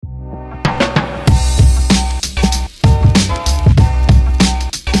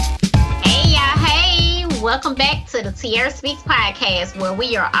welcome back to the Tierra Speaks podcast, where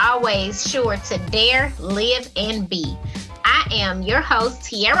we are always sure to dare, live, and be. I am your host,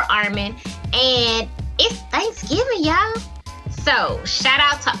 Tierra Armin, and it's Thanksgiving, y'all. So, shout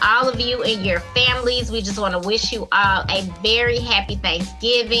out to all of you and your families. We just want to wish you all a very happy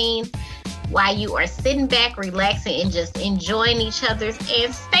Thanksgiving while you are sitting back, relaxing, and just enjoying each other's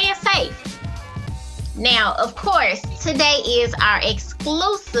and staying safe. Now, of course, today is our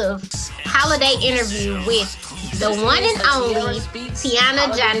exclusive holiday interview with the one and only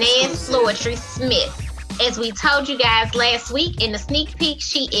Tiana Janez Floetry Smith. As we told you guys last week in the sneak peek,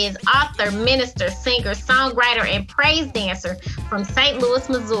 she is author, minister, singer, songwriter, and praise dancer from St. Louis,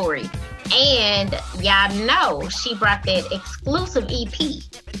 Missouri. And y'all know she brought that exclusive EP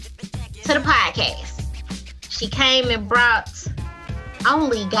to the podcast. She came and brought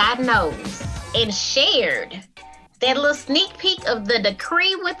Only God Knows and shared that little sneak peek of the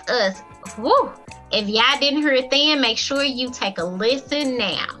decree with us. Woo! If y'all didn't hear it then, make sure you take a listen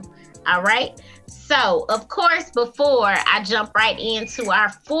now. All right? So, of course, before I jump right into our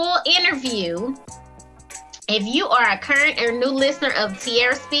full interview, if you are a current or new listener of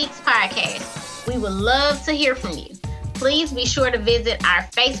Tierra Speaks podcast, we would love to hear from you. Please be sure to visit our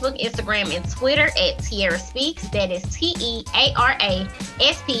Facebook, Instagram, and Twitter at Tierra Speaks. That is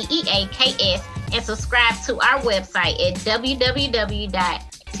TEARASPEAKS. And subscribe to our website at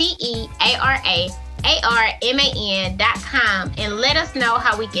www.TEARAARMAN.com and let us know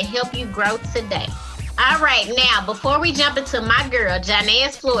how we can help you grow today. All right, now, before we jump into my girl,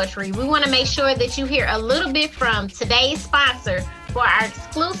 Janez Floetry, we want to make sure that you hear a little bit from today's sponsor for our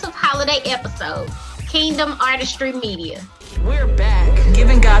exclusive holiday episode, Kingdom Artistry Media. We're back,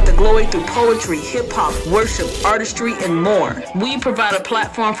 giving God the glory through poetry, hip-hop, worship, artistry, and more. We provide a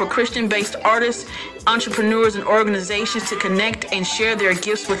platform for Christian-based artists, entrepreneurs, and organizations to connect and share their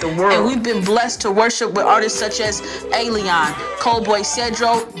gifts with the world. And we've been blessed to worship with artists such as Alien, Coldboy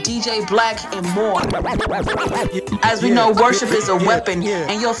Cedro, DJ Black, and more. As we know, worship is a weapon,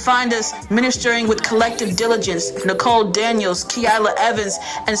 and you'll find us ministering with Collective Diligence, Nicole Daniels, Kiala Evans,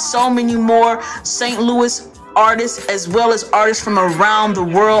 and so many more St. Louis artists, as well as artists from around the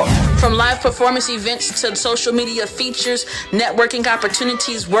world. From live performance events to social media features, networking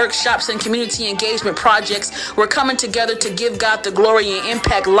opportunities, workshops, and community engagement projects, we're coming together to give God the glory and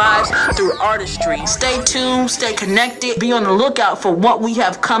impact lives through artistry. Stay tuned, stay connected, be on the lookout for what we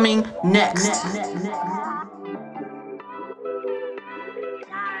have coming next.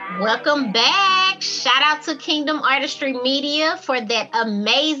 Welcome back. Shout out to Kingdom Artistry Media for that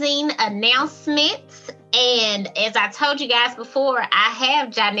amazing announcement. And as I told you guys before, I have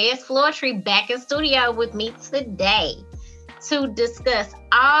Janez Floetry back in studio with me today to discuss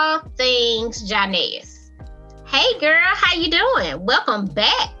all things Janez. Hey girl, how you doing? Welcome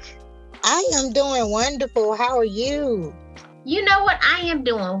back. I am doing wonderful. How are you? You know what? I am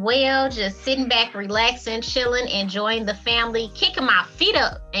doing well, just sitting back, relaxing, chilling, enjoying the family, kicking my feet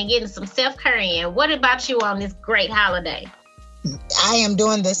up and getting some self-care in. What about you on this great holiday? I am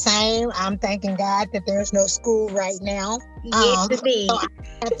doing the same. I'm thanking God that there's no school right now. Yes, indeed. So I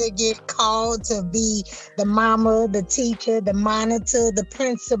have to get called to be the mama, the teacher, the monitor, the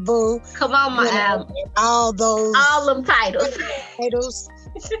principal. Come on, my all them titles.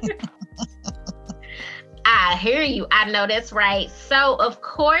 I hear you. I know that's right. So, of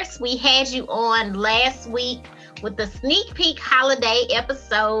course, we had you on last week with the sneak peek holiday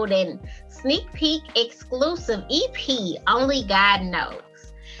episode and sneak peek exclusive EP, Only God Knows.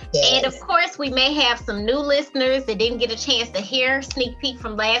 Yes. And of course, we may have some new listeners that didn't get a chance to hear sneak peek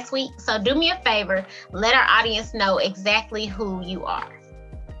from last week. So do me a favor, let our audience know exactly who you are.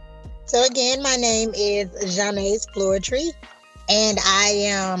 So again, my name is Janez Floetry, and I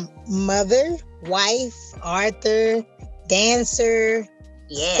am mother, wife, author, dancer,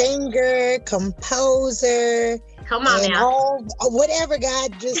 singer, composer. Come on and now. Whatever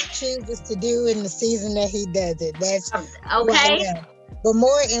God just chooses to do in the season that he does it. That's okay. But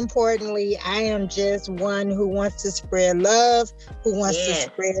more importantly, I am just one who wants to spread love, who wants to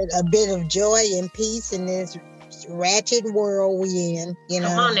spread a bit of joy and peace in this ratchet world we in. You know,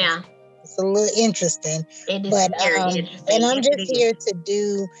 come on now. It's a little interesting. It is very interesting. And I'm just here to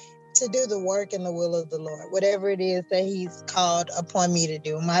do the work and the will of the Lord, whatever it is that he's called upon me to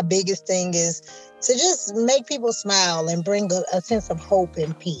do. My biggest thing is to just make people smile and bring a sense of hope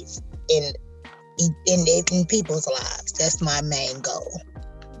and peace in people's lives. That's my main goal.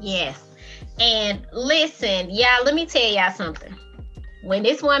 Yes. And listen, y'all, let me tell y'all something. When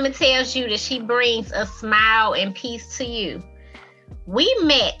this woman tells you that she brings a smile and peace to you, we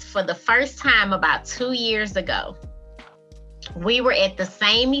met for the first time about 2 years ago. We were at the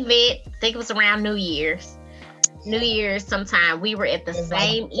same event, I think it was around New Year's. New Year's sometime. We were at the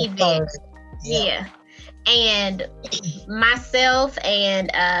same event. Yeah. And myself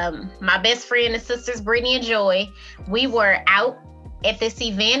and my best friend and sisters, Brittany and Joy, we were out at this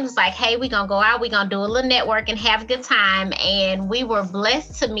event. It was like, hey, we're going to go out. We're going to do a little network and have a good time. And we were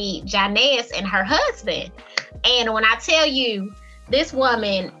blessed to meet Janice and her husband. And when I tell you, this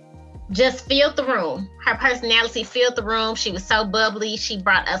woman just filled the room. Her personality filled the room. She was so bubbly. She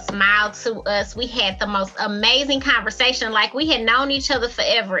brought a smile to us. We had the most amazing conversation, like we had known each other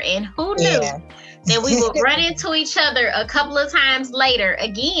forever. And who knew that we would run into each other a couple of times later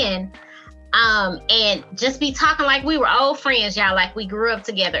again, and just be talking like we were old friends, y'all, like we grew up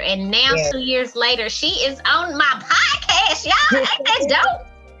together. And now 2 years later, she is on my podcast, y'all. Ain't that dope?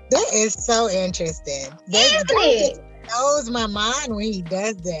 That is so interesting. Isn't it? Blows my mind when he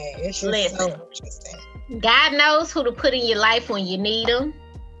does that. It's just so interesting. God knows who to put in your life when you need them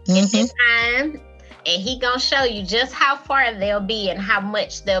at this time. And he gonna show you just how far they'll be and how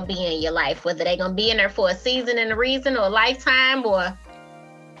much they'll be in your life, whether they're gonna be in there for a season and a reason or a lifetime or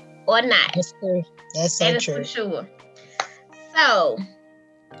not. That's true. That's so true. For sure. So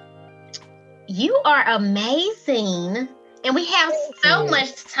you are amazing, and we have so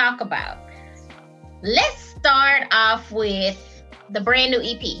much to talk about. Let's start off with the brand new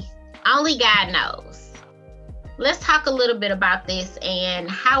EP, Only God Knows. Let's talk a little bit about this and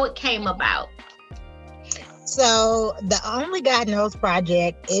how it came about. So the Only God Knows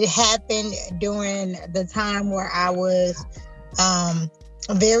project, it happened during the time where I was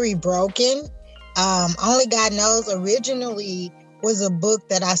very broken. Only God Knows originally was a book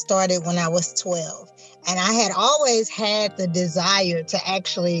that I started when I was 12. And I had always had the desire to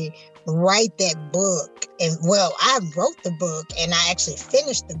actually write that book. And well, I wrote the book and I actually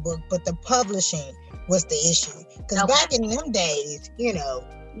finished the book, but the publishing was the issue. Because back in them days, you know,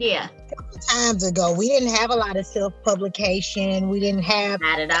 a couple of times ago, we didn't have a lot of self-publication. We didn't have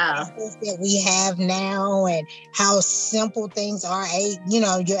not at all that we have now, and how simple things are. You're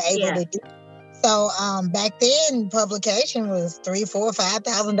able to do. So back then, publication was $3,000, $4,000,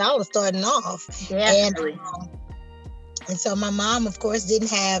 $5,000 starting off. Definitely. And so my mom, of course,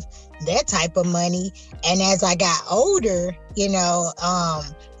 didn't have that type of money. And as I got older,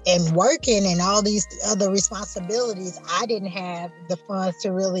 and working and all these other responsibilities, I didn't have the funds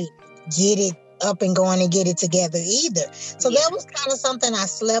to really get it up and going and get it together either. So that was kind of something I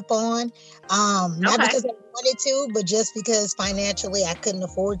slept on. Not because I wanted to, but just because financially I couldn't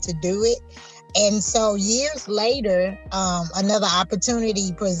afford to do it. And so years later, another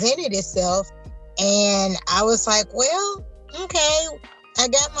opportunity presented itself. And I was like, well, okay, I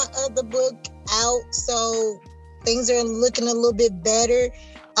got my other book out, so things are looking a little bit better.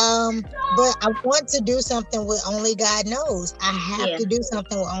 But I want to do something with Only God Knows. I have to do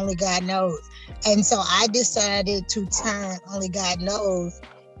something with Only God Knows. And so I decided to turn Only God Knows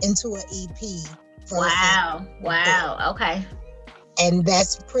into an EP. Wow. Okay. And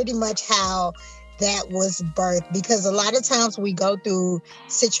that's pretty much how that was birthed, because a lot of times we go through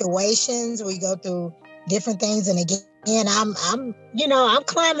situations, we go through different things, and again, I'm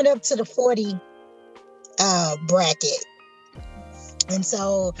climbing up to the 40 bracket. And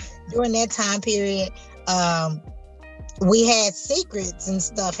so during that time period, we had secrets and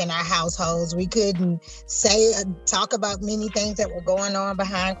stuff in our households. We couldn't talk about many things that were going on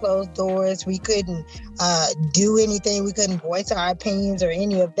behind closed doors. We couldn't do anything. We couldn't voice our opinions or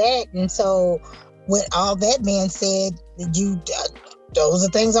any of that. And so with all that being said, those are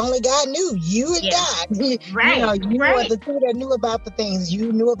things only God knew. You and God. Right. You were the two that knew about the things.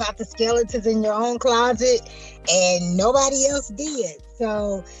 You knew about the skeletons in your own closet, and nobody else did.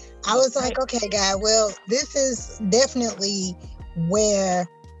 So I was like, okay, God, well, this is definitely where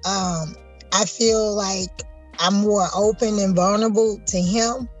I feel like I'm more open and vulnerable to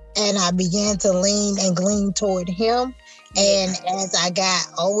Him. And I began to lean and glean toward Him. And as I got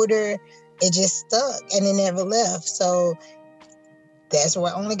older, it just stuck and it never left. So that's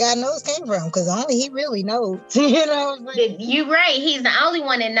where Only God Knows came from, because only He really knows. You're right. He's the only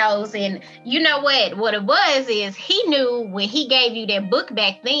one that knows. And you know what it was is He knew when He gave you that book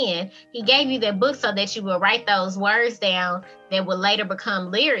back then. He gave you that book so that you would write those words down that would later become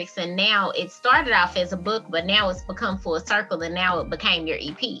lyrics. And now it started off as a book, but now it's become full circle, and now it became your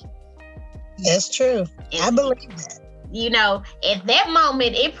EP. That's true. I believe that. At that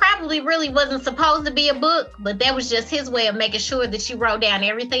moment, it probably really wasn't supposed to be a book, but that was just His way of making sure that you wrote down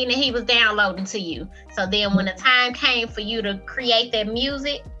everything that He was downloading to you. So then when the time came for you to create that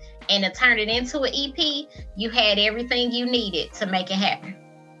music and to turn it into an EP, you had everything you needed to make it happen.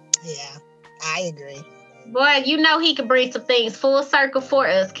 Yeah, I agree. Boy, He could bring some things full circle for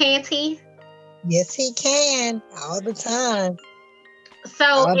us, can't He? Yes, he can. All the time.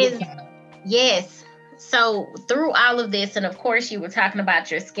 So yes. So through all of this, and of course you were talking about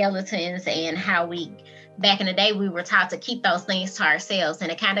your skeletons and how back in the day, we were taught to keep those things to ourselves.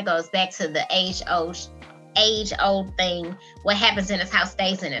 And it kind of goes back to the age old thing. What happens in this house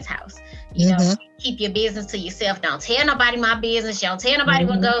stays in this house. You know, keep your business to yourself. Don't tell nobody my business. You don't tell nobody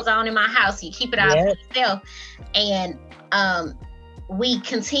what goes on in my house. You keep it all to yourself. And we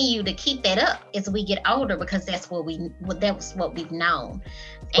continue to keep that up as we get older, because that was what we've known.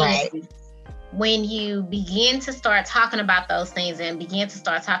 Right. And when you begin to start talking about those things and begin to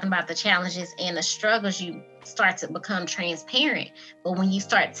start talking about the challenges and the struggles, you start to become transparent. But when you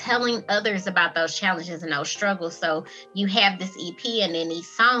start telling others about those challenges and those struggles, so you have this EP, and in these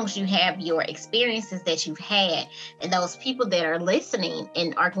songs, you have your experiences that you've had, and those people that are listening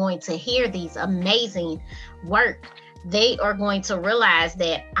and are going to hear these amazing work, they are going to realize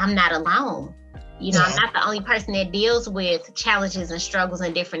that I'm not alone. You know, I'm not the only person that deals with challenges and struggles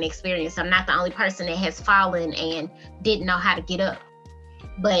and different experiences. I'm not the only person that has fallen and didn't know how to get up.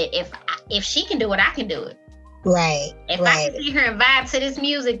 But if she can do it, I can do it. Right. If I can sit here and vibe to this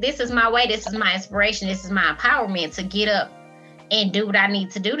music, this is my way, this is my inspiration, this is my empowerment to get up and do what I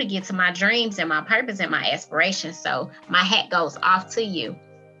need to do to get to my dreams and my purpose and my aspirations. So my hat goes off to you.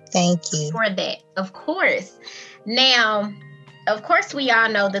 Thank you. For that, of course. Now, of course, we all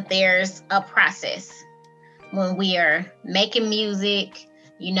know that there's a process when we are making music.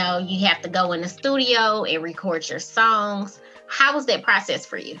 You know, you have to go in the studio and record your songs. How was that process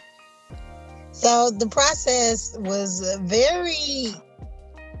for you? So the process was it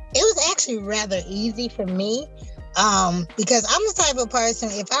was actually rather easy for me, because I'm the type of person,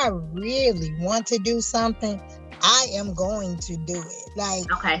 if I really want to do something, I am going to do it.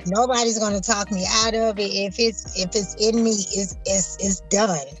 Like, nobody's going to talk me out of it. If it's in me, it's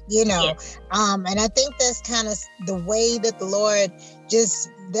done, you know? Yes. And I think that's kind of the way that the Lord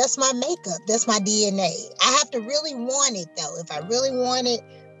that's my makeup. That's my DNA. I have to really want it though. If I really want it,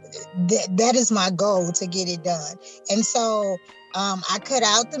 that is my goal, to get it done. And so, I cut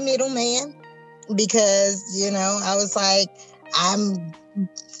out the middleman, because, you know, I was like, I'm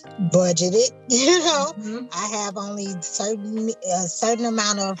budgeted, you know. I have only a certain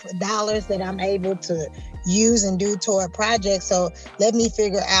amount of dollars that I'm able to use and do toward projects. So let me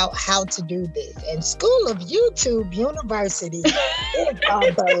figure out how to do this. And School of YouTube University is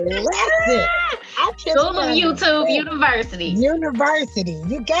a blessing. School of YouTube University.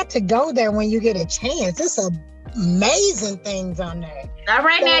 You got to go there when you get a chance. It's amazing things on there. All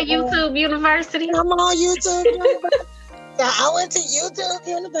right, now YouTube University. I'm on YouTube University. So I went to YouTube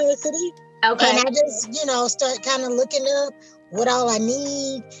University, and I just, you know, start kind of looking up what all I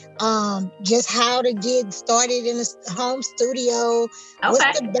need, just how to get started in a home studio.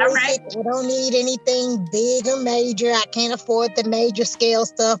 What's the basic? I don't need anything big or major. I can't afford the major scale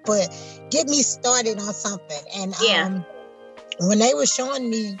stuff, but get me started on something. And when they were showing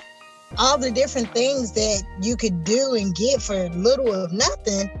me all the different things that you could do and get for little or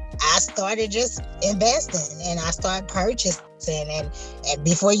nothing, I started just investing, and I started purchasing, and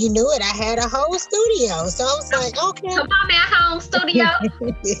before you knew it, I had a whole studio. So I was like, okay. Come on now, home studio.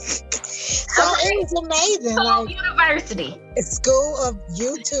 So it was amazing. School University. School of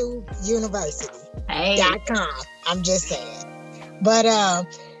YouTube University.com. I'm just saying. But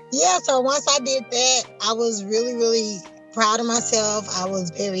so once I did that, I was really, really proud of myself. I was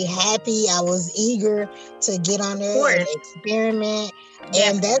very happy. I was eager to get on there and experiment.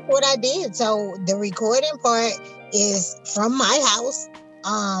 And that's what I did. So the recording part is from my house.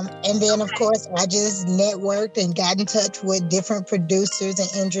 And then, of course, I just networked and got in touch with different producers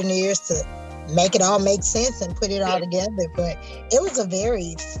and engineers to make it all make sense and put it all together. But it was a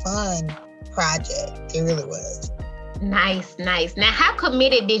very fun project. It really was. Nice. Now, how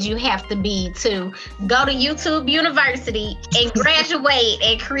committed did you have to be to go to YouTube University and graduate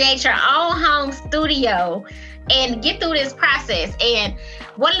and create your own home studio and get through this process? And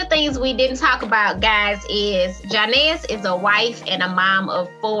one of the things we didn't talk about, guys, is Janez is a wife and a mom of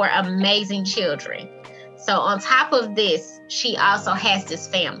 4 amazing children. So on top of this, she also has this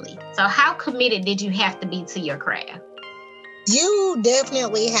family. So how committed did you have to be to your craft? You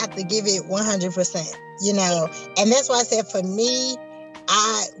definitely have to give it 100%, you know, and that's why I said for me,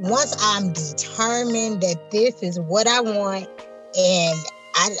 once I'm determined that this is what I want and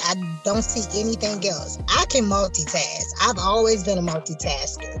I don't see anything else, I can multitask. I've always been a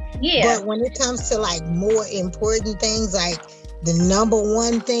multitasker. Yeah. But when it comes to like more important things, like the number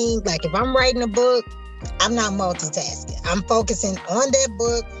one thing, like if I'm writing a book, I'm not multitasking. I'm focusing on that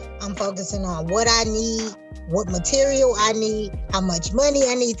book. I'm focusing on what I need, what material I need, how much money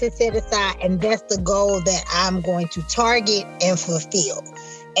I need to set aside. And that's the goal that I'm going to target and fulfill.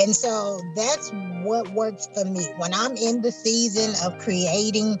 And so that's what works for me. When I'm in the season of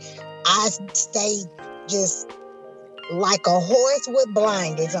creating, I stay just like a horse with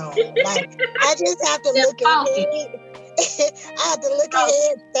blinders on. Like, I just have to look ahead. I have to look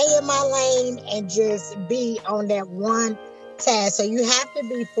ahead, stay in my lane, and just be on that one task. So you have to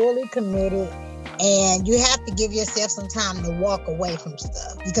be fully committed, and you have to give yourself some time to walk away from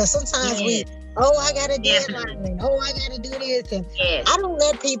stuff. Because sometimes I got a deadline, and I got to do this. And I don't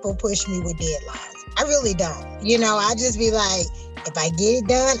let people push me with deadlines. I really don't. You know, I just be like, if I get it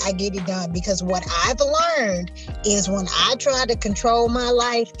done, I get it done. Because what I've learned is when I try to control my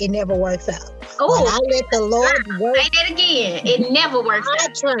life, it never works out. When I let the Lord work. Say that again. It never works out.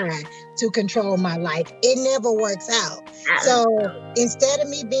 I try to control my life. It never works out. So instead of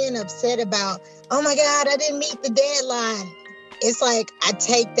me being upset about, oh my God, I didn't meet the deadline, it's like I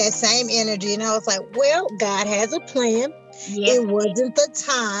take that same energy and I was like, well, God has a plan. Yes. It wasn't the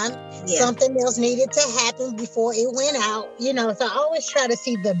time. Yes. Something else needed to happen before it went out. You know, so I always try to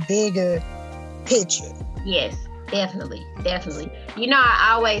see the bigger picture. Yes, definitely. You know,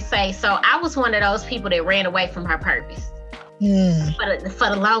 I always say, so I was one of those people that ran away from her purpose. For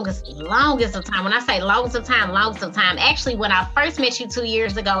the longest of time. When I say longest of time, actually, when I first met you 2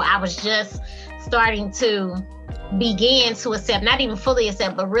 years ago, I was just starting to begin to accept, not even fully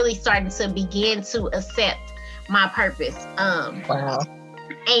accept, but really starting to begin to accept my purpose. Wow.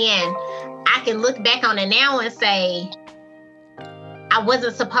 And I can look back on it now and say, I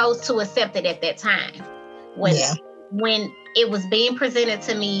wasn't supposed to accept it at that time. When it was being presented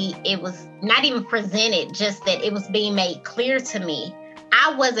to me, it was not even presented, just that it was being made clear to me.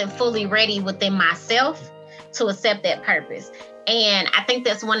 I wasn't fully ready within myself to accept that purpose. And I think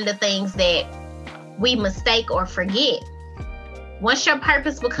that's one of the things that we mistake or forget. Once your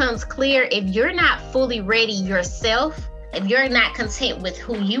purpose becomes clear, if you're not fully ready yourself, if you're not content with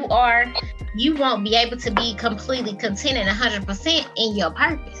who you are, you won't be able to be completely content and 100% in your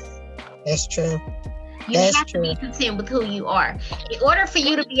purpose. That's true. You have to be content with who you are. In order for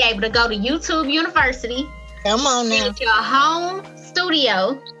you to be able to go to YouTube University, come on now, get your home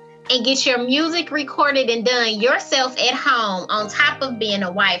studio and get your music recorded and done yourself at home, on top of being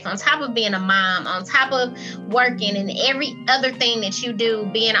a wife, on top of being a mom, on top of working and every other thing that you do,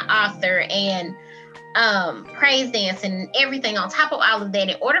 being an author and praise dance and everything on top of all of that.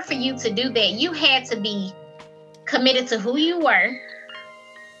 In order for you to do that, you had to be committed to who you were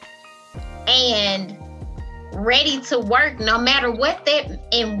and ready to work, no matter what that,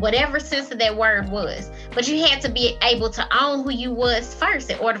 in whatever sense of that word was. But you had to be able to own who you was first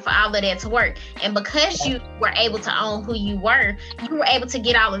in order for all of that to work. And because you were able to own who you were able to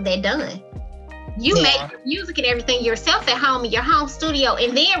get all of that done. You made music and everything yourself at home in your home studio,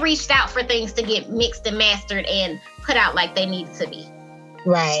 and then reached out for things to get mixed and mastered and put out like they needed to be.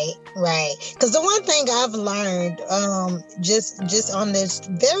 Right. Because the one thing I've learned, just on this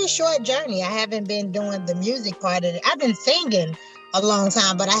very short journey, I haven't been doing the music part of it. I've been singing a long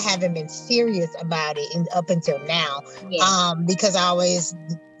time, but I haven't been serious about it up until now. Yeah. Because I always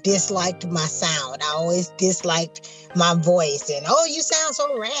disliked my sound. I always disliked my voice, and you sound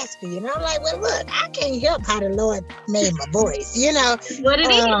so raspy. And I'm like, well, look, I can't help how the Lord made my voice. You know what it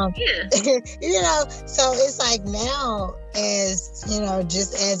is. You know, so it's like now, as you know,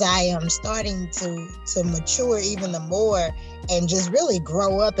 just as I am starting to mature even the more, and just really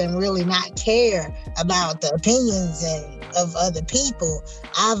grow up and really not care about the opinions of other people,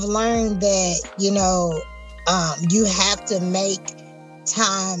 I've learned that you have to make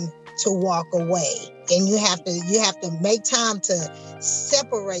time to walk away, and you have to make time to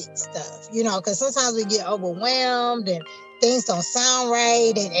separate stuff, because sometimes we get overwhelmed and things don't sound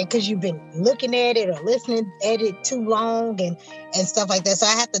right, and because you've been looking at it or listening at it too long and stuff like that. So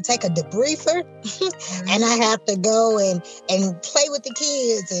I have to take a debriefer and I have to go and play with the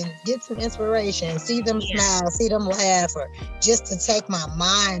kids and get some inspiration, see them smile, see them laugh, or just to take my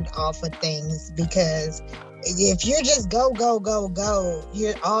mind off of things. Because if you're just go,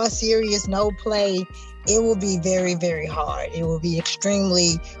 you're all serious, no play, it will be very, very hard. It will be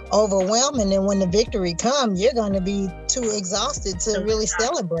extremely overwhelming. And when the victory comes, you're going to be too exhausted to really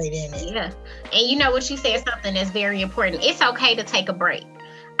celebrate in it. Yeah. And you know what, you said something that's very important. It's okay to take a break.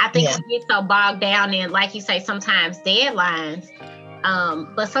 I think we get so bogged down in, like you say, sometimes deadlines.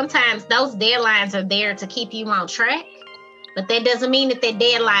 But sometimes those deadlines are there to keep you on track. But that doesn't mean that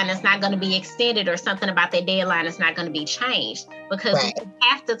deadline is not going to be extended or something about that deadline is not going to be changed, because we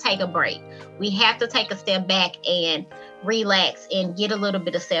have to take a break. We have to take a step back and relax and get a little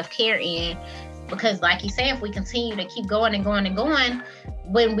bit of self-care in, because like you said, if we continue to keep going and going and going,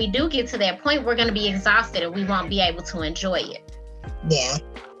 when we do get to that point, we're going to be exhausted and we won't be able to enjoy it. Yeah.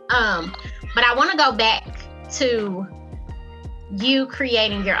 But I want to go back to you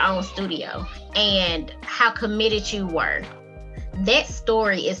creating your own studio and how committed you were. That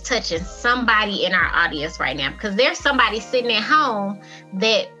story is touching somebody in our audience right now, because there's somebody sitting at home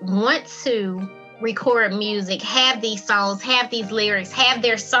that wants to record music, have these songs, have these lyrics, have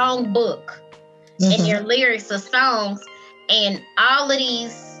their song book and their lyrics of songs and all of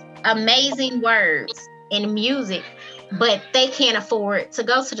these amazing words and music, but they can't afford to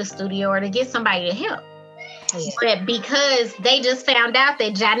go to the studio or to get somebody to help. Yeah. But because they just found out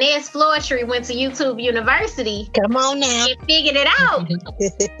that Janez Floetry went to YouTube University, come on now, and figured it out,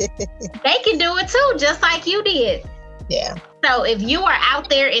 they can do it too, just like you did. Yeah. So if you are out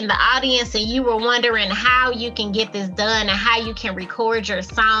there in the audience and you were wondering how you can get this done and how you can record your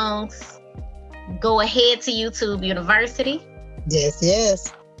songs, go ahead to YouTube University.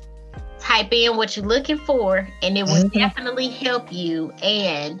 Yes. Type in what you're looking for, and it will definitely help you,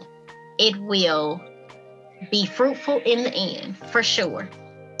 and it will be fruitful in the end, for sure.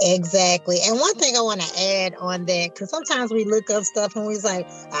 Exactly. And one thing I want to add on that, because sometimes we look up stuff and we're like,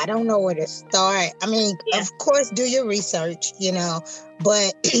 I don't know where to start. I mean, of course, do your research,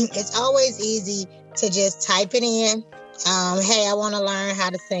 but it's always easy to just type it in. Hey, I want to learn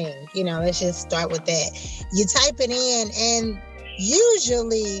how to sing. Let's just start with that. You type it in, and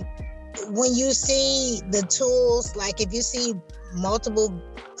usually when you see the tools, like if you see multiple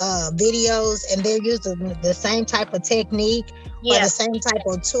videos and they're using the same type of technique or the same type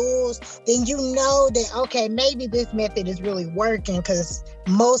of tools, then you know that, okay, maybe this method is really working, because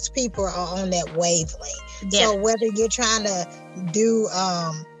most people are on that wavelength. Yeah. So whether you're trying to do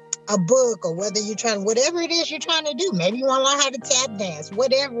a book, or whether you're trying, whatever it is you're trying to do, maybe you want to learn how to tap dance,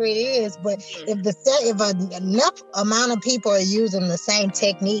 whatever it is, but if enough amount of people are using the same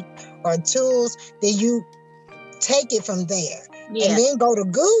technique or tools, then you take it from there. Yeah. And then go to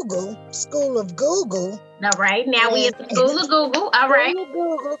Google, School of Google. All right. Now we at the School of Google. All right.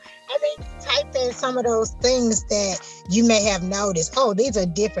 Google, and then type in some of those things that you may have noticed. Oh, these are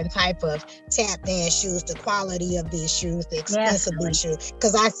different type of tap dance shoes, the quality of these shoes, the expensive of these shoes.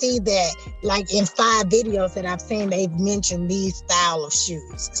 Because I see that, like in 5 videos that I've seen, they've mentioned these style of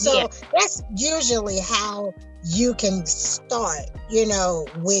shoes. So that's usually how you can start,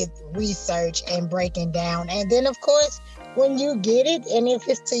 with research and breaking down. And then, of course, when you get it, and if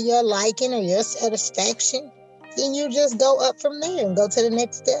it's to your liking or your satisfaction, then you just go up from there and go to the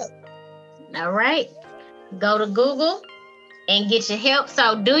next step. All right. Go to Google and get your help.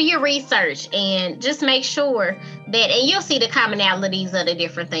 So do your research and just make sure that, and you'll see the commonalities of the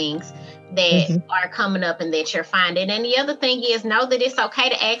different things that are coming up and that you're finding. And the other thing is, know that it's okay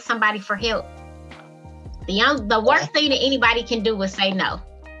to ask somebody for help. The worst thing that anybody can do is say no.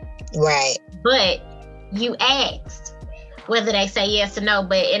 Right. But you asked, whether they say yes or no.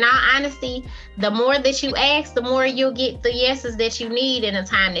 But in all honesty, the more that you ask, the more you'll get the yeses that you need in the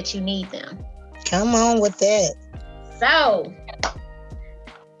time that you need them. Come on with that. So,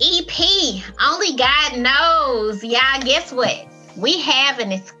 EP, Only God Knows. Y'all, guess what? We have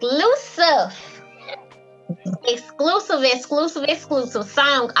an exclusive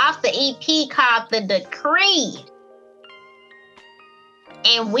song off the EP called The Decree.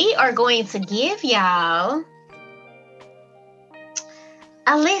 And we are going to give y'all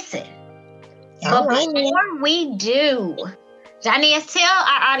a listen. But before we do, Janez, tell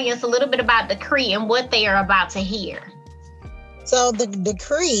our audience a little bit about Decree and what they are about to hear. So the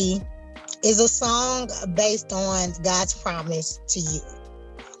Decree is a song based on God's promise to you.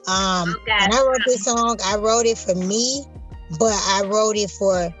 And I wrote this song, I wrote it for me, but I wrote it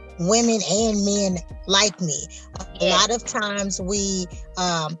for women and men like me. A lot of times we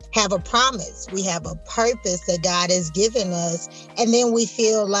have a promise, we have a purpose that God has given us, and then we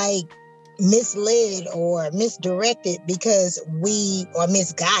feel like misled or misdirected or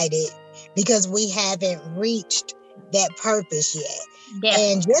misguided because we haven't reached that purpose yet. Yeah.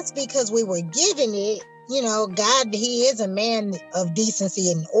 And just because we were given it, God, He is a man of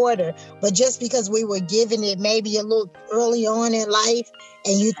decency and order, but just because we were given it maybe a little early on in life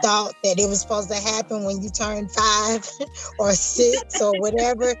and you thought that it was supposed to happen when you turned 5 or 6 or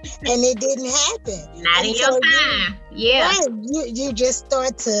whatever, and it didn't happen. Not in your time. Yeah. Right, you just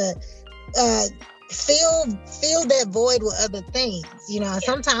start to fill that void with other things.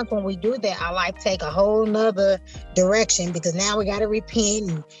 Sometimes when we do that, our life take a whole nother direction, because now we got to repent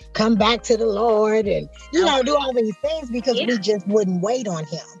and come back to the Lord and do all these things, because we just wouldn't wait on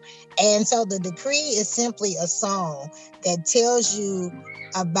him. And so the decree is simply a song that tells you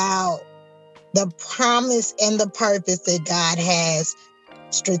about the promise and the purpose that God has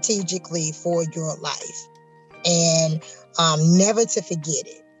strategically for your life, and never to forget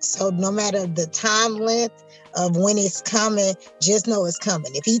it. So no matter the time length of when it's coming, just know it's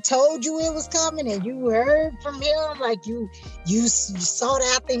coming. If he told you it was coming and you heard from him, like you sought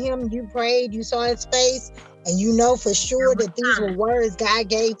after him, you prayed, you saw his face, and you know for sure that these were words God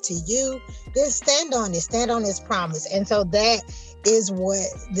gave to you, then stand on it, stand on his promise. And so that is what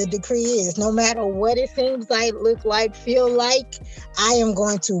the decree is. No matter what it seems like, look like, feel like, I am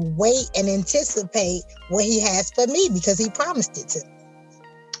going to wait and anticipate what he has for me, because he promised it to me.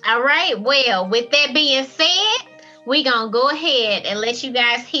 All right. Well, with that being said, we're going to go ahead and let you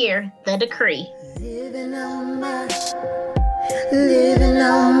guys hear the decree. Living on my dreams,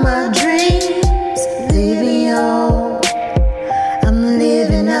 I'm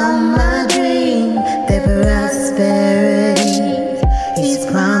living on my dream, that prosperity is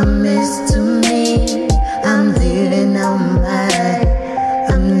promised to me. I'm living on my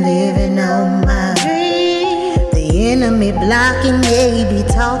dream. The enemy blocking, they be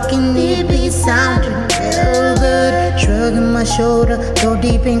talking, they be sounding real good. Shrugging my shoulder, go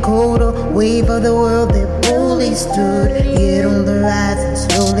deep and colder, wave of the world that boldly stood. Yet on the rise, and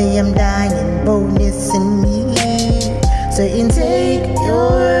slowly I'm dying, boldness in me. Satan, take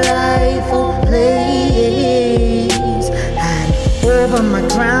your rightful place. And over my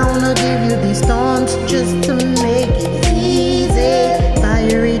crown, I'll give you these storms just to make it easy.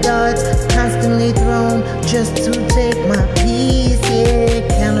 Fiery darts constantly thrown just to take my peace. Yeah,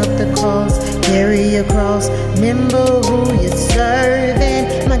 count up the cost, carry your cross, remember who you're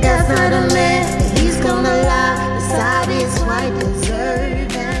serving. My God's not a man that he's gonna lie, beside his white deserving.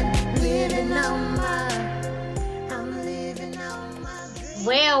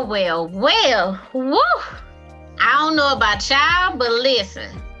 Well. Woo! I don't know about y'all, but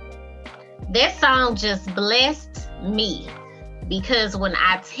listen, that song just blessed me, because when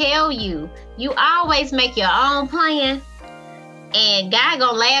I tell you, you always make your own plan, and God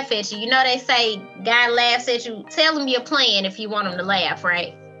gonna laugh at you. You know they say God laughs at you. Tell him your plan if you want him to laugh,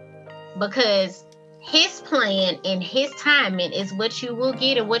 right? Because his plan and his timing is what you will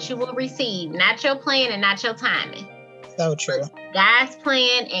get and what you will receive, not your plan and not your timing. So true. God's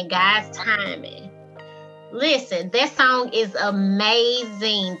plan and God's timing. Listen, that song is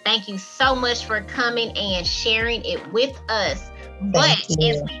amazing. Thank you so much for coming and sharing it with us. But as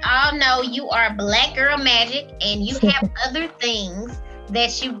we all know, you are Black Girl Magic and you have other things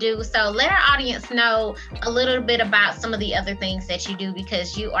that you do. So let our audience know a little bit about some of the other things that you do,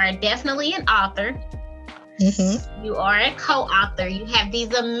 because you are definitely an author. Mm-hmm. You are a co-author. You have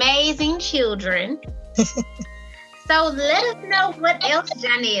these amazing children. So let us know what else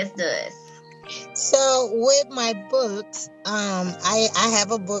Janez does. So with my books, I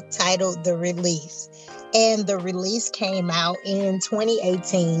have a book titled The Release, and The Release came out in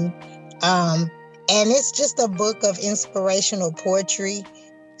 2018. And it's just a book of inspirational poetry,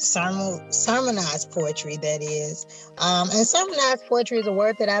 sermonized poetry, that is. And sermonized poetry is a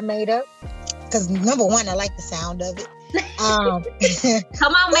word that I made up because, number one, I like the sound of it. Come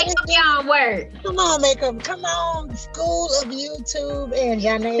on, make up your own word. Come on, School of YouTube and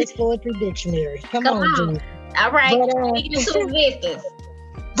Janez Poetry Dictionary. Come on, dude. All right.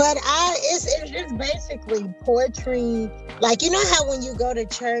 But it's just basically poetry. Like, you know how when you go to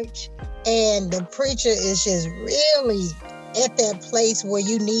church and the preacher is just really at that place where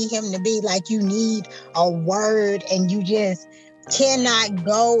you need him to be, like you need a word and you just cannot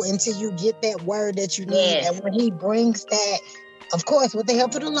go until you get that word that you need. Yes. And when he brings that, of course, with the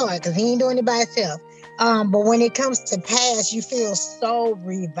help of the Lord, because he ain't doing it by himself. But when it comes to pass, you feel so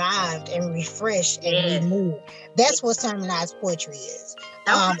revived and refreshed and renewed. That's what sermonized poetry is.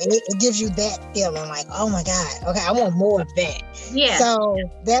 It gives you that feeling like, oh my God, okay, I want more of that. Yeah. So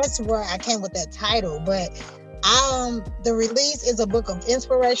that's where I came with that title. But The Release is a book of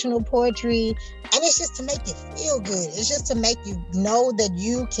inspirational poetry, and it's just to make you feel good. It's just to make you know that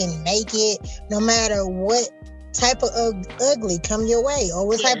you can make it no matter what type of ugly come your way or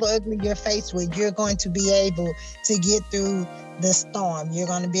what type of ugly you're faced with. You're going to be able to get through the storm. You're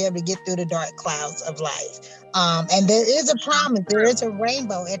going to be able to get through the dark clouds of life. And there is a promise. There is a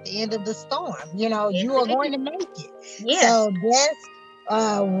rainbow at the end of the storm. You know, you are going to make it. Yeah. So that's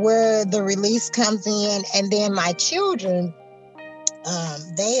where The Release comes in. And then my children,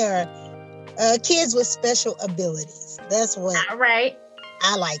 they are kids with special abilities. That's what All right.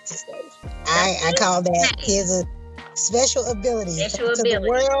 I like to say. I call that kids with special abilities. Special To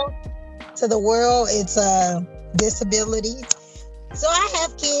abilities. the world, it's disabilities. So I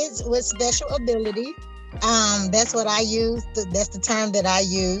have kids with special abilities. That's what I use. That's the term that I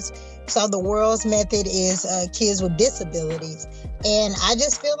use. So the world's method is kids with disabilities, and I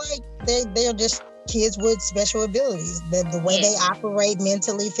just feel like they're just kids with special abilities. The way they operate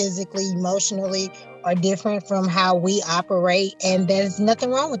mentally, physically, emotionally are different from how we operate, and there's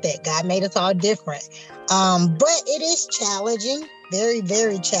nothing wrong with that. God made us all different, but it is challenging, very,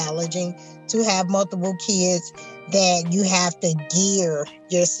 very challenging to have multiple kids that you have to gear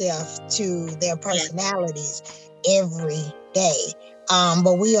yourself to their personalities every day.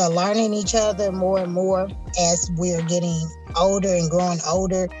 But we are learning each other more and more as we're getting older and growing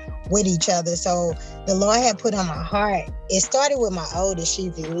older with each other. So the Lord had put on my heart. It started with my oldest.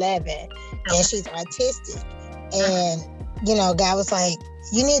 She's 11 and she's autistic. And, you know, God was like,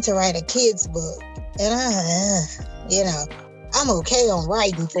 you need to write a kid's book. And I'm okay on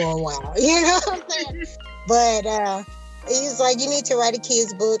writing for a while. You know what I'm saying? But he's like, you need to write a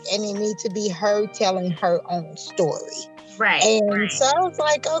kid's book, and it needs to be her telling her own story. Right. And so I was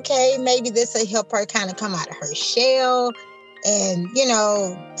like, okay, maybe this will help her kind of come out of her shell and, you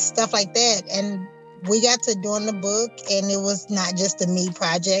know, stuff like that. And we got to doing the book, and it was not just a me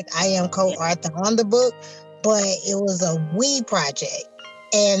project. I am co-author on the book, but it was a we project.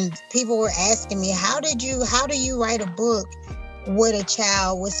 And people were asking me, how do you write a book with a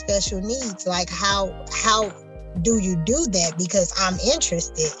child with special needs? Like, how do you do that? Because I'm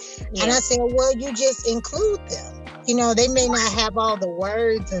interested. Yeah. And I said, well, you just include them. You know, they may not have all the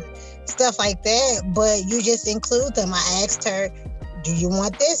words and stuff like that, but you just include them. I asked her, do you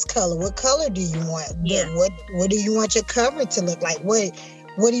want this color? What color do you want? Yeah. What do you want your cover to look like? What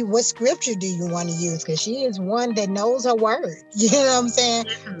scripture do you want to use? Because she is one that knows her word. You know what I'm saying?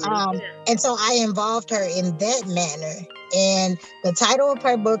 And so I involved her in that manner. And the title of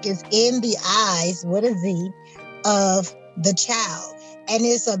her book is In the Eyes, with a Z, of the Child. And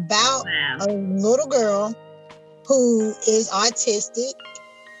it's about a little girl who is autistic,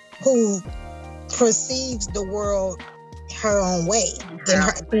 who perceives the world her own way,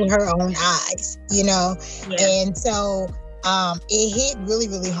 through her own eyes, you know? Yeah. And so it hit really,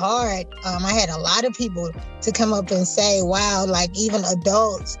 really hard. I had a lot of people to come up and say, wow, like even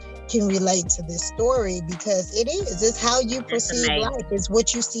adults can relate to this story, because it's how you perceive life. It's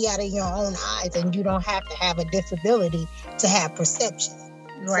what you see out of your own eyes, and you don't have to have a disability to have perception.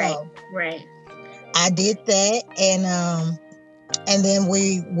 Right, so, right. I did that, and then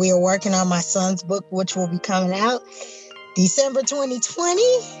we are working on my son's book, which will be coming out December 2020.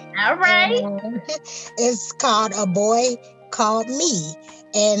 All right. It's called A Boy Called Me,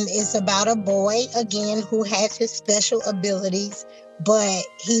 and it's about a boy again who has his special abilities, but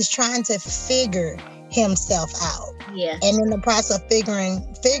he's trying to figure himself out. Yeah. And in the process of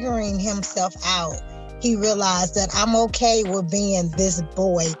figuring himself out, he realized that I'm okay with being this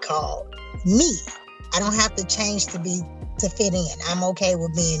boy called me. I don't have to change to fit in. I'm okay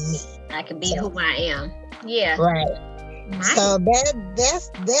with being me. I can be who I am. Yeah. Right. Nice. So that's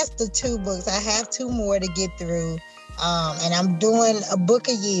the 2 books. I have 2 more to get through. And I'm doing a book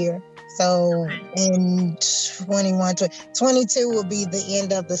a year. So in 22 will be the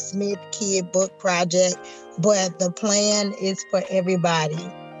end of the Smith Kid Book Project. But the plan is for everybody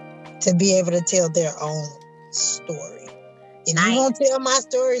to be able to tell their own story. If you won't tell my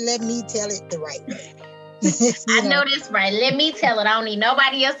story, let me tell it the right way. I know this right. Let me tell it. I don't need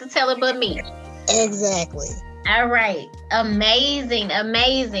nobody else to tell it but me. Exactly. All right. Amazing.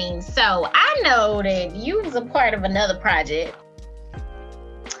 Amazing. So I know that you was a part of another project.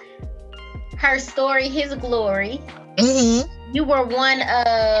 Her Story, His Glory. Mm-hmm. You were one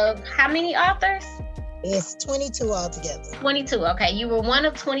of how many authors? It's 22 altogether. 22. Okay. You were one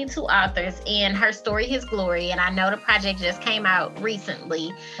of 22 authors in Her Story, His Glory. And I know the project just came out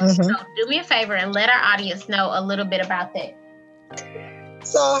recently. Mm-hmm. So do me a favor and let our audience know a little bit about that.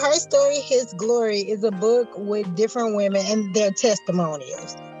 So Her Story, His Glory is a book with different women and their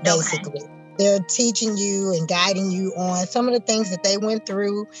testimonials, basically. Okay. They're teaching you and guiding you on some of the things that they went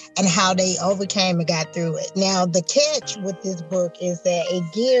through and how they overcame and got through it. Now, the catch with this book is that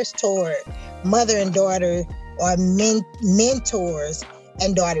it gears toward mother and daughter, or mentors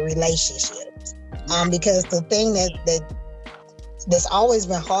and daughter relationships. Because the thing that's always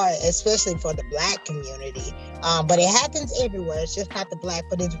been hard, especially for the Black community, but it happens everywhere. It's just not the Black,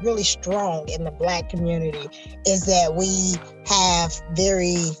 but it's really strong in the Black community, is that we have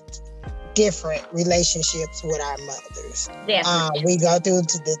very different relationships with our mothers. Definitely. We go through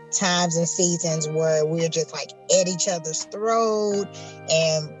to the times and seasons where we're just like at each other's throat,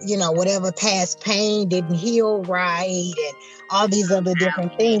 and whatever past pain didn't heal right, and all these other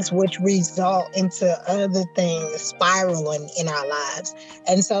different things, which result into other things spiraling in our lives.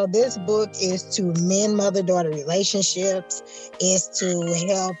 And so this book is to mend mother-daughter relationships, is to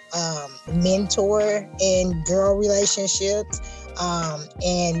help mentor and girl relationships.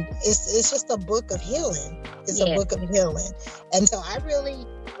 And it's just a book of healing. It's a book of healing. And so I really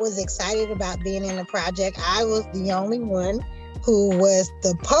was excited about being in the project. I was the only one who was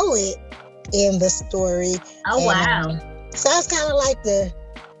the poet in the story. Oh, wow. So I was kind of like the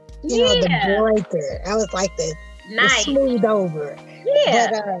breaker. I was like the smooth over. Yeah.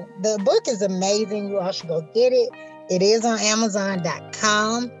 But the book is amazing. You all should go get it. It is on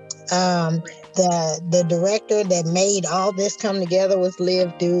Amazon.com. The director that made all this come together was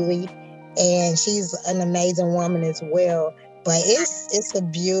Liv Dooley, and she's an amazing woman as well. But it's a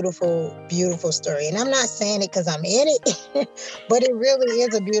beautiful, beautiful story. And I'm not saying it because I'm in it, but it really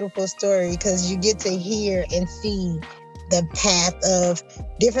is a beautiful story because you get to hear and see the path of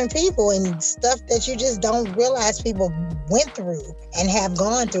different people and stuff that you just don't realize people went through and have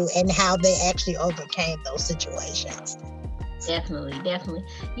gone through, and how they actually overcame those situations. Definitely.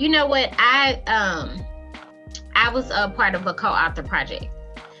 You know what? I was a part of a co-author project.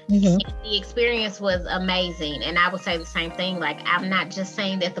 Mm-hmm. The experience was amazing, and I would say the same thing. Like, I'm not just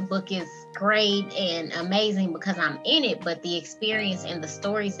saying that the book is great and amazing because I'm in it, but the experience and the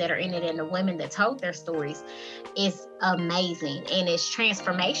stories that are in it and the women that told their stories is amazing, and it's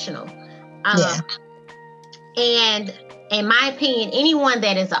transformational. And in my opinion, anyone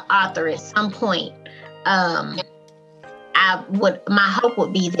that is an author at some point, my hope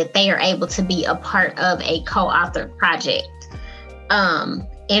would be that they are able to be a part of a co-authored project,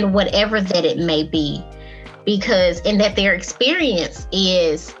 and whatever that it may be, and that their experience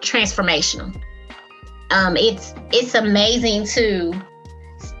is transformational. It's amazing to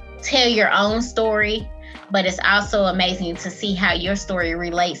tell your own story, but it's also amazing to see how your story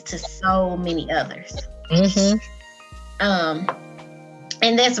relates to so many others. Mm-hmm.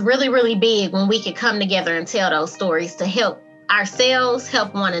 And that's really, really big when we can come together and tell those stories to help ourselves,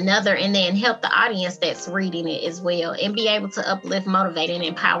 help one another, and then help the audience that's reading it as well, and be able to uplift, motivate, and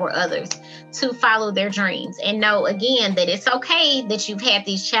empower others to follow their dreams. And know, again, that it's okay that you've had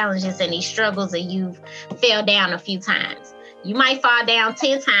these challenges and these struggles and you've fell down a few times. You might fall down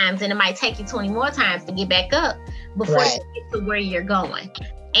 10 times, and it might take you 20 more times to get back up before you get to where you're going.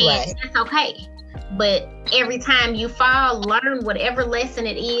 And that's okay. But every time you fall, learn whatever lesson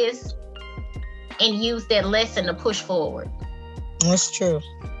it is and use that lesson to push forward. That's true.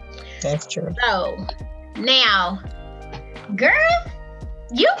 So now, girl,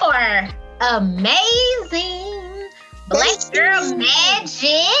 you are amazing. Black Girl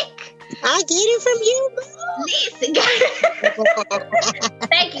Magic. I get it from you, listen.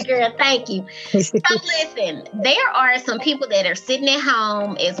 Thank you, girl. Thank you. So listen, there are some people that are sitting at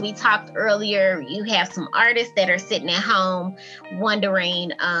home. As we talked earlier, you have some artists that are sitting at home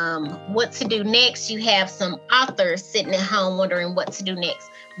wondering what to do next. You have some authors sitting at home wondering what to do next.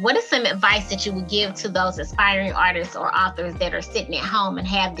 What is some advice that you would give to those aspiring artists or authors that are sitting at home and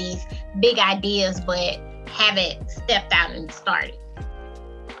have these big ideas but haven't stepped out and started?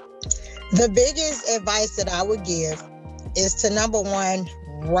 The biggest advice that I would give is to, number one,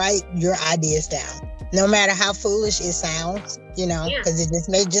 write your ideas down. No matter how foolish it sounds, because it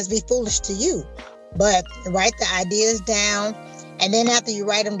may just be foolish to you. But write the ideas down. And then after you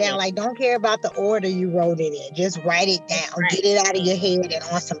write them down, don't care about the order you wrote it in. Just write it down. Right. Get it out of your head and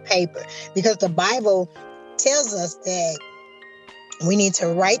on some paper. Because the Bible tells us that we need to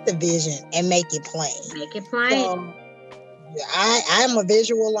write the vision and make it plain. Make it plain. So, I'm a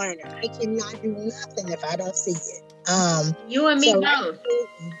visual learner. I cannot do nothing if I don't see it. You and me both.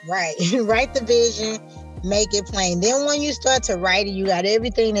 Right. Write the vision, make it plain. Then when you start to write it, you got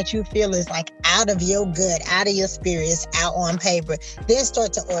everything that you feel is out of your gut, out of your spirit, is out on paper. Then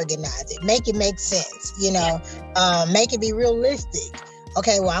start to organize it. Make it make sense, make it be realistic.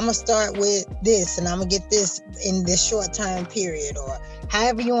 Okay, well, I'm going to start with this, and I'm going to get this in this short-term period, or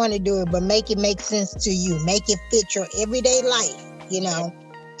however you want to do it, but make it make sense to you. Make it fit your everyday life,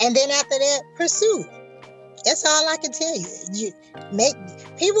 And then after that, pursue. That's all I can tell you.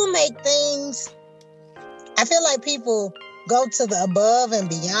 People make things. I feel like people go to the above and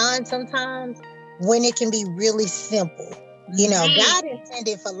beyond sometimes when it can be really simple. God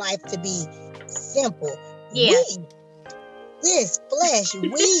intended for life to be simple. Yeah. This flesh, we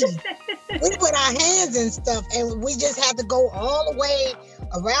put our hands in stuff, and we just have to go all the way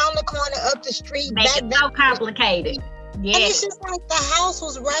around the corner, up the street, Make it so complicated. Yeah. And it's just like the house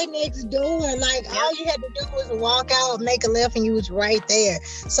was right next door. Like all you had to do was walk out, make a left, and you was right there.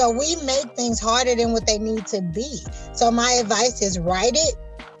 So we make things harder than what they need to be. So my advice is write it,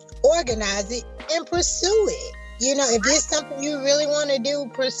 organize it, and pursue it. You know, if it's something you really want to do,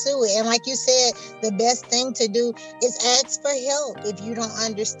 pursue it. And like you said, the best thing to do is ask for help if you don't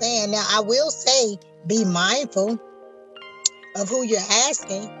understand. Now, I will say, be mindful of who you're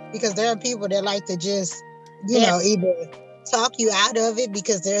asking, because there are people that like to just, you know, either talk you out of it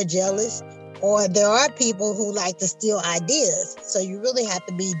because they're jealous, or there are people who like to steal ideas. So you really have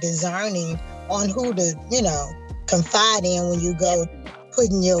to be discerning on who to, you know, confide in when you go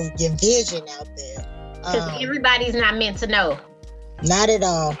putting your vision out there. Because everybody's not meant to know. Not at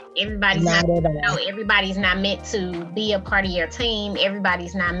all. Everybody's not meant to know. Everybody's not meant to be a part of your team.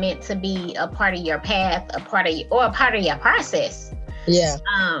 Everybody's not meant to be a part of your path, a part of your process. Yeah.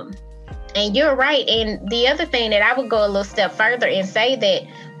 And you're right. And the other thing that I would go a little step further and say that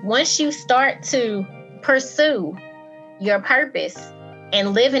once you start to pursue your purpose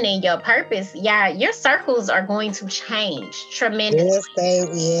and living in your purpose, your circles are going to change tremendously.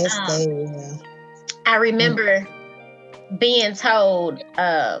 Yes, they will. I remember being told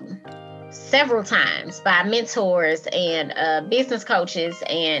several times by mentors and business coaches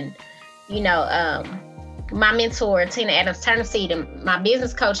and, you know, my mentor, Tina Adams Turnipseed, and my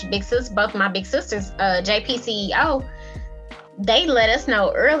business coach, both my big sisters, JP CEO, they let us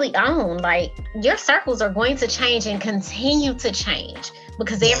know early on, like, your circles are going to change and continue to change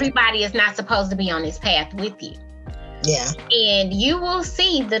because everybody is not supposed to be on this path with you. Yeah. And you will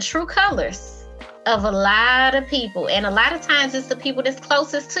see the true colors of a lot of people. And a lot of times it's the people that's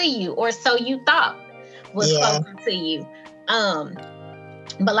closest to you, or so you thought was closer to you.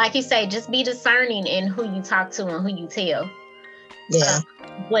 But like you say, just be discerning in who you talk to and who you tell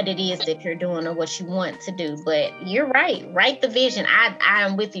what it is that you're doing or what you want to do. But you're right. Write the vision. I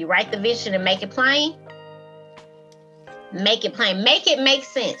am with you. Write the vision and make it plain. Make it plain. Make it make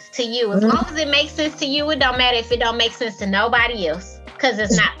sense to you. As long as it makes sense to you, it don't matter if it don't make sense to nobody else, because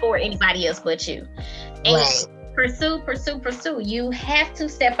it's not for anybody else but you. And pursue. You have to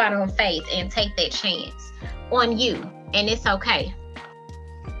step out on faith and take that chance on you. And it's okay.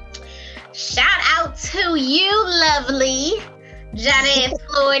 Shout out to you, lovely Janae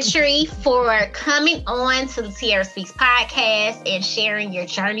Floetry, for coming on to the Tiara Speaks podcast and sharing your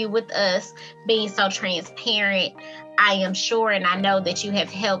journey with us, being so transparent. I am sure, and I know that you have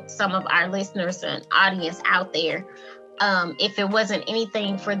helped some of our listeners and audience out there. If it wasn't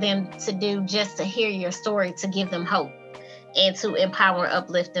anything for them to do, just to hear your story, to give them hope and to empower and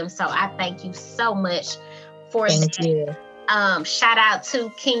uplift them. So I thank you so much for that. Thank you. Shout out to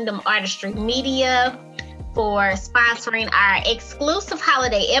Kingdom Artistry Media for sponsoring our exclusive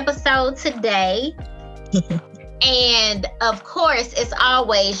holiday episode today. And of course, as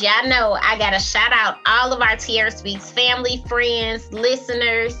always, y'all know I gotta shout out all of our Tiara Speaks family, friends,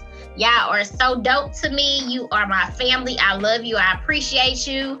 listeners. Y'all are so dope to me. You are my family. I love you. I appreciate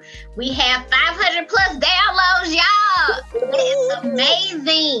you. We have 500 plus downloads, y'all. It's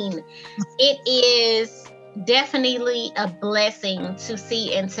amazing. It is definitely a blessing to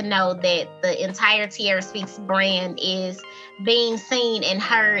see and to know that the entire Tiara Speaks brand is being seen and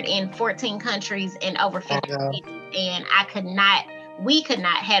heard in 14 countries and over 50 cities. And we could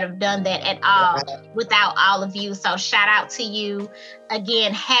not have done that at all without all of you. So shout out to you.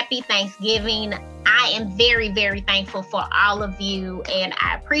 Again, happy Thanksgiving. I am very, very thankful for all of you, and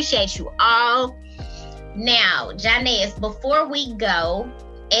I appreciate you all. Now, Janice, before we go,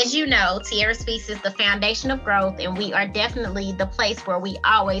 as you know, Tiara Speaks is the foundation of growth, and we are definitely the place where we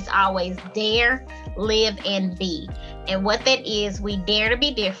always dare, live, and be. And what that is, we dare to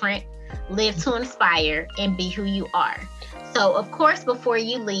be different, live to inspire, and be who you are. So, of course, before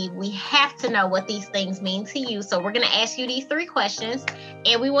you leave, we have to know what these things mean to you. So we're going to ask you these 3 questions,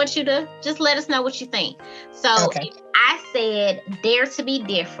 and we want you to just let us know what you think. So if I said dare to be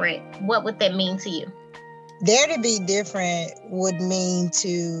different, what would that mean to you? Dare to be different would mean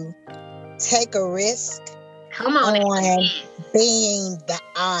to take a risk on being the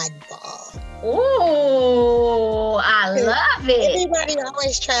oddball. Ooh, I love it. Everybody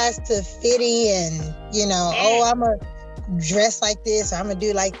always tries to fit in, you know, I'm going to dress like this, I'm going to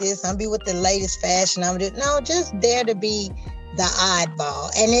do like this, I'm going to be with the latest fashion. No, just dare to be the oddball.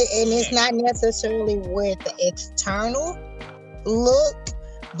 And it's not necessarily with the external look,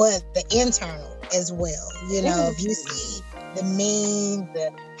 but the internal as well. You know, if you see the mean,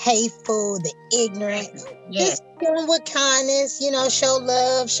 the hateful, the ignorant, just dealing with kindness, you know, show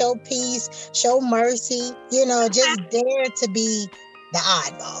love, show peace, show mercy, you know, just dare to be the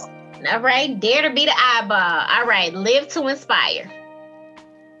oddball. All right, dare to be the eyeball. All right, live to inspire.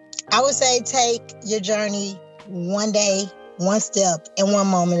 I would say take your journey one day, one step, and one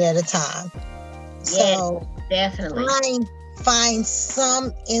moment at a time. Yes, So definitely. find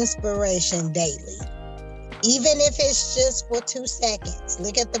some inspiration daily. Even if it's just for 2 seconds.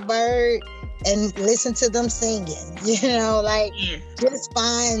 Look at the bird and listen to them singing. You know, like Yes. just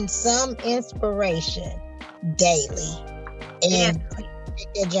find some inspiration daily. And take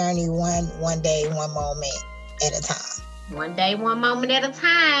your journey one day, one moment at a time. One day, one moment at a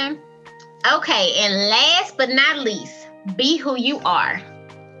time. Okay, and last but not least, be who you are.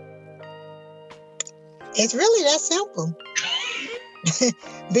 It's really that simple.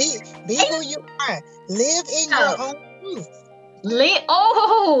 Be who you are. Live in your own truth. Live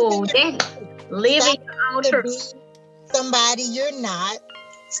in your own To truth. be somebody you're not.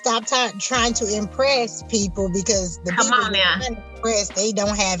 Stop trying to impress people, because the Come people on you're now. trying to impress, they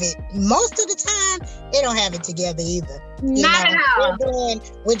don't have it. Most of the time, they don't have it together either. You Not know, at all. they're doing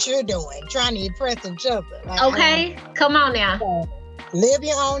what you're doing, trying to impress each other. Like, Okay, come on now. live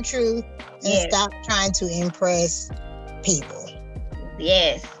your own truth and Yes. stop trying to impress people.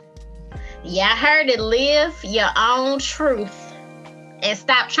 Yes. Yeah, I heard it. Live your own truth and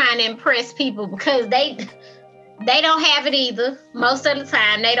stop trying to impress people, because they don't have it either. Most of the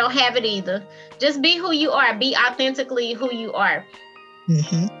time, they don't have it either. Just be who you are. Be authentically who you are.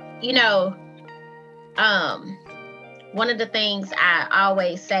 Mm-hmm. You know, one of the things I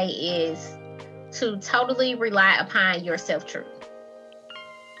always say is to totally rely upon your self-truth.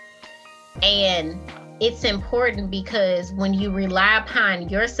 And it's important, because when you rely upon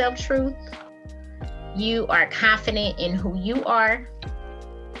your self-truth, you are confident in who you are,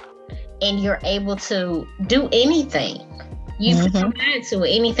 and you're able to do anything. You put your mind to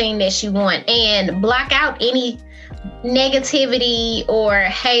anything that you want, and block out any negativity or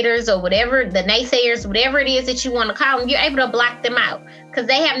haters or whatever, the naysayers, whatever it is that you want to call them. You're able to block them out, because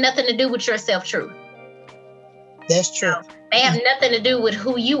they have nothing to do with your self-truth. That's true. They have nothing to do with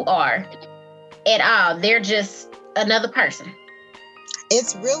who you are at all. They're just another person.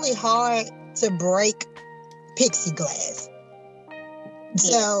 It's really hard to break pixie glass.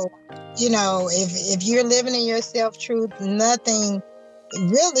 So, you know, if you're living in your self-truth, nothing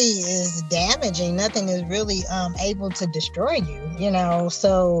really is damaging. Nothing is really able to destroy you, you know.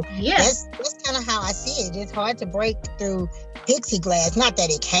 So Yes. that's kind of how I see it. It's hard to break through pixie glass. Not that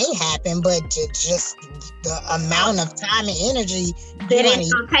it can't happen, but just the amount of time and energy That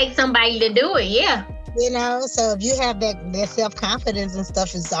it's going to take somebody to do it. Yeah. you know. So if you have that self-confidence and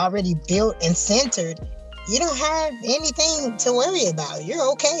stuff is already built and centered, you don't have anything to worry about.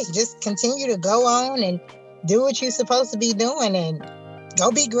 You're okay. Just continue to go on and do what you're supposed to be doing and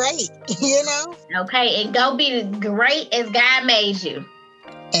go be great, you know? Okay. And go be great as God made you.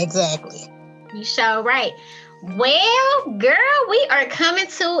 Exactly. You sure right. Well, girl, we are coming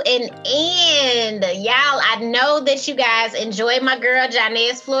to an end. Y'all, I know that you guys enjoyed my girl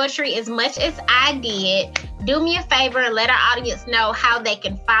Janae's Floetry as much as I did. Do me a favor and let our audience know how they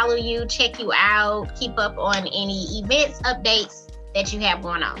can follow you, check you out, keep up on any events, updates that you have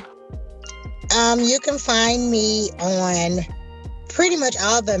going on. You can find me on pretty much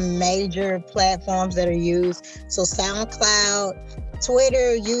all the major platforms that are used. So SoundCloud,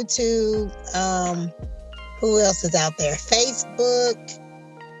 Twitter, YouTube, who else is out there? Facebook,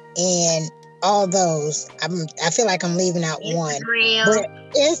 and all those. I feel like I'm leaving out one. But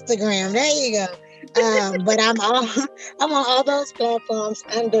Instagram, there you go. But I'm on all those platforms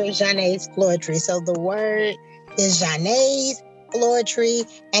under Janae's Floetry. So the word is Janae's Floetry,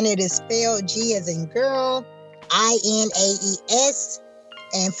 and it is spelled G as in girl, INAES,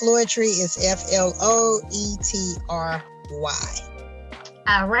 and Floetry is FLOETRY.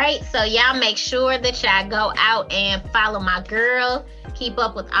 All right, so y'all make sure that y'all go out and follow my girl. Keep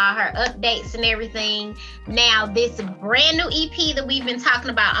up with all her updates and everything. Now, this brand new EP that we've been talking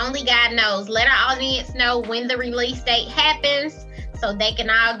about, only God knows. Let our audience know when the release date happens so they can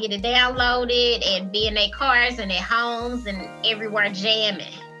all get it downloaded and be in their cars and their homes and everywhere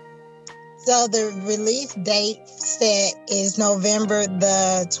jamming. So the release date set is November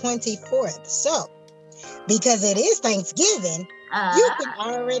the 24th. So, because it is Thanksgiving, you can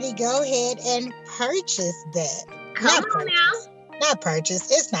already go ahead and purchase that. Come on now. Not purchase.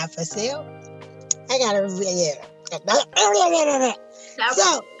 It's not for sale. I gotta So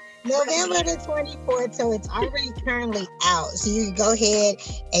November the 24th. So it's already currently out. So you can go ahead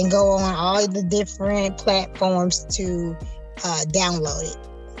and go on all the different platforms to download it,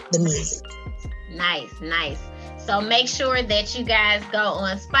 the music. Nice. So make sure that you guys go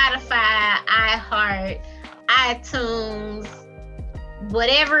on Spotify, iHeart, iTunes,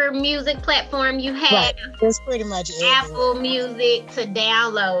 whatever music platform you have. Right. That's pretty much Apple Music to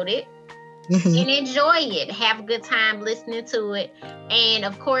download it. And enjoy it. Have a good time listening to it. And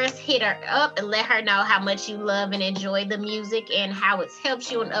of course, hit her up and let her know how much you love and enjoy the music and how it's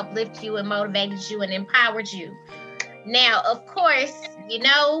helped you and uplifted you and motivated you and empowered you. Now, of course,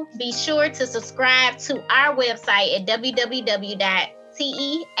 be sure to subscribe to our website at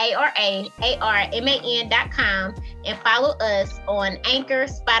www.tearaarman.com and follow us on Anchor,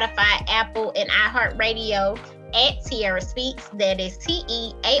 Spotify, Apple, and iHeartRadio at Tiara Speaks. That is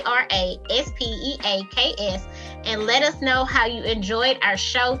TEARASPEAKS. And let us know how you enjoyed our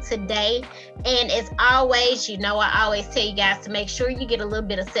show today. And as always, I always tell you guys to make sure you get a little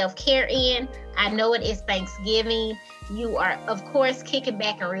bit of self-care in. I know it is Thanksgiving. You are, of course, kicking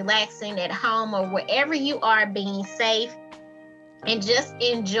back and relaxing at home or wherever you are, being safe. And just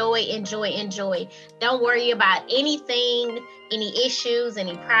enjoy. Don't worry about anything, any issues,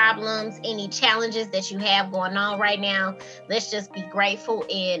 any problems, any challenges that you have going on right now. Let's just be grateful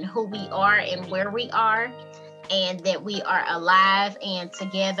in who we are and where we are, and that we are alive and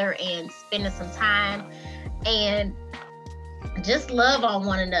together and spending some time, and just love on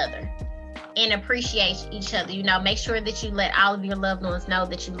one another and appreciate each other. Make sure that you let all of your loved ones know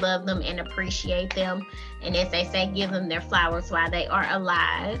that you love them and appreciate them. And as they say, give them their flowers while they are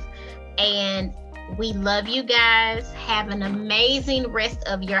alive. And we love you guys. Have an amazing rest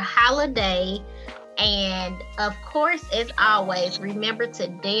of your holiday. And of course, as always, remember to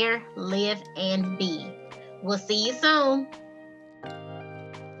dare, live, and be. We'll see you soon.